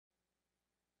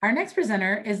Our next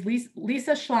presenter is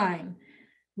Lisa Schlein.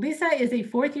 Lisa is a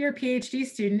fourth-year PhD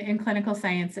student in clinical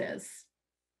sciences.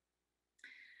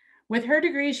 With her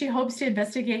degree, she hopes to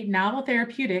investigate novel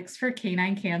therapeutics for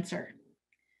canine cancer.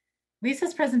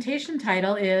 Lisa's presentation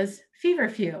title is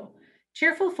Feverfew,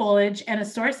 Cheerful Foliage and a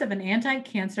Source of an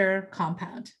Anti-Cancer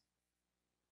Compound.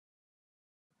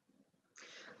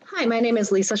 Hi, my name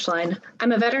is Lisa Schlein.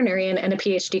 I'm a veterinarian and a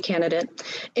PhD candidate.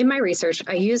 In my research,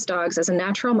 I use dogs as a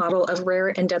natural model of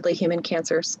rare and deadly human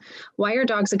cancers. Why are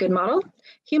dogs a good model?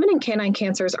 Human and canine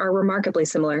cancers are remarkably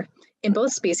similar. In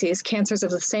both species, cancers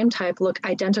of the same type look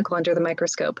identical under the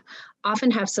microscope,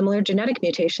 often have similar genetic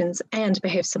mutations, and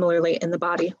behave similarly in the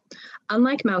body.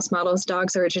 Unlike mouse models,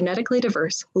 dogs are a genetically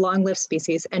diverse, long-lived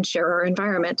species and share our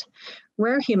environment.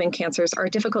 Rare human cancers are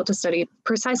difficult to study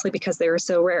precisely because they are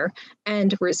so rare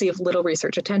and receive little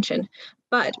research attention.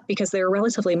 But because they are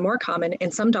relatively more common in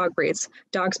some dog breeds,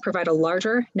 dogs provide a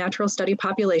larger natural study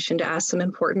population to ask some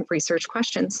important research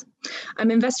questions. I'm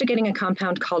investigating a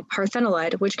compound called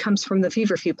parthenolide, which comes from the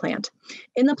feverfew plant.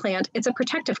 In the plant, it's a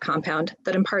protective compound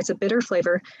that imparts a bitter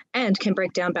flavor and can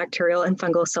break down bacterial and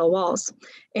fungal cell walls.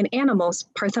 In animals,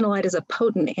 parthenolide is a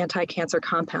potent anti-cancer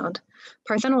compound.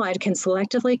 Parthenolide can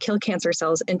selectively kill cancer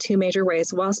cells in two major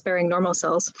ways while sparing normal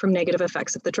cells from negative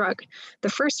effects of the drug. The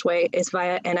first way is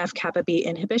via NF-kappa B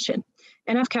inhibition.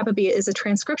 NF-kappa B is a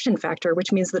transcription factor,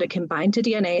 which means that it can bind to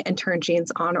DNA and turn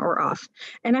genes on or off.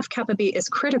 NF-kappa B is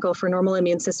critical for normal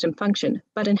immune system function,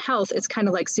 but in health, it's kind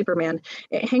of like Superman.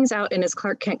 It hangs out in his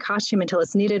Clark Kent costume until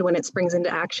it's needed when it springs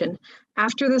into action.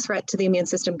 After the threat to the immune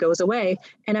system goes away,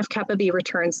 NF-kappa B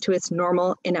returns to its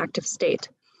normal inactive state.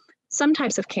 Some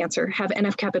types of cancer have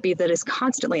NF-kappa B that is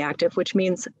constantly active, which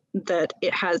means that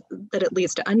it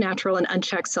leads to unnatural and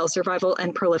unchecked cell survival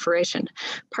and proliferation.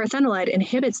 Parthenolide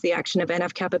inhibits the action of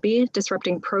NF-kappa B,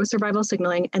 disrupting pro-survival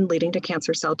signaling and leading to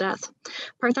cancer cell death.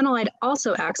 Parthenolide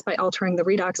also acts by altering the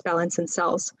redox balance in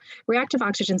cells. Reactive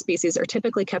oxygen species are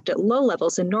typically kept at low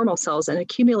levels in normal cells, and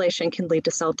accumulation can lead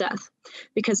to cell death.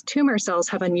 Because tumor cells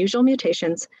have unusual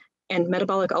mutations and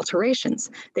metabolic alterations,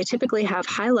 they typically have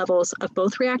high levels of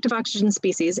both reactive oxygen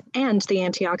species and the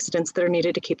antioxidants that are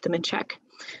needed to keep them in check.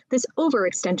 This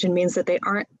overextension means that they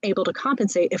aren't able to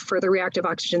compensate if further reactive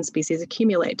oxygen species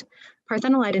accumulate.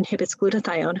 Parthenolide inhibits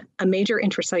glutathione, a major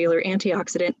intracellular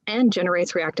antioxidant, and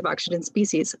generates reactive oxygen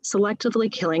species, selectively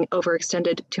killing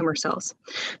overextended tumor cells.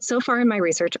 So far in my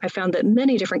research, I found that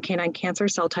many different canine cancer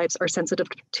cell types are sensitive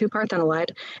to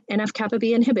parthenolide. NF-kappa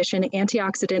B inhibition,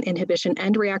 antioxidant inhibition,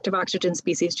 and reactive oxygen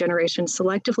species generation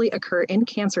selectively occur in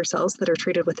cancer cells that are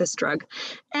treated with this drug.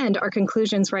 And our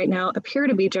conclusions right now appear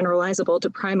to be generalizable to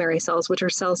primary cells, which are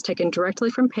cells taken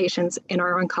directly from patients in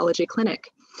our oncology clinic.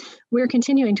 We're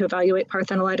continuing to evaluate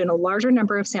parthenolide in a larger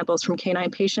number of samples from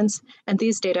canine patients, and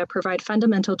these data provide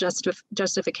fundamental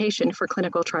justification for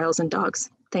clinical trials in dogs.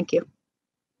 Thank you.